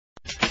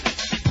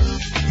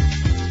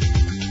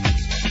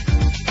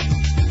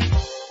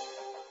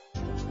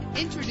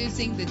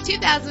Introducing the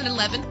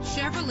 2011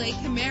 Chevrolet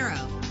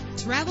Camaro.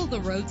 Travel the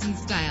roads in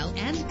style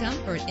and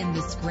comfort in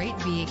this great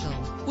vehicle.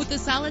 With a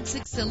solid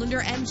 6-cylinder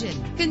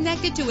engine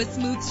connected to a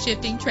smooth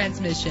shifting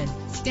transmission.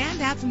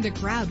 Stand out from the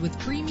crowd with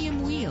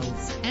premium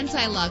wheels.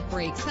 Anti-lock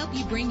brakes help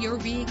you bring your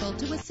vehicle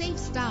to a safe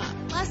stop.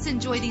 Plus,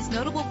 enjoy these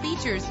notable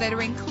features that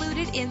are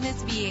included in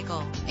this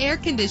vehicle: air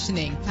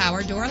conditioning,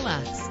 power door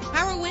locks,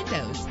 power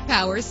windows,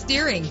 power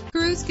steering,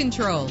 cruise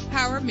control,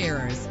 power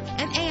mirrors,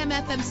 an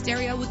AM/FM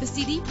stereo with a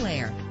CD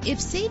player. If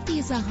safety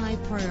is a high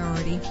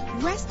priority,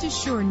 rest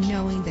assured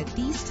knowing that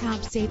these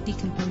top safety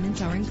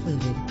components are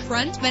included: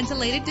 front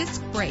ventilated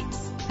disc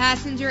brakes,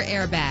 passenger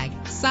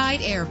airbag, side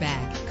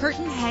airbag,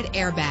 curtain head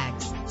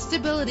airbags,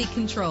 stability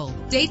control,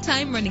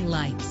 daytime running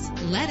lights.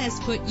 Let us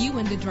put you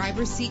in the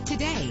driver's seat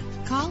today.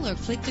 Call or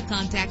click to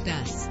contact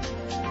us.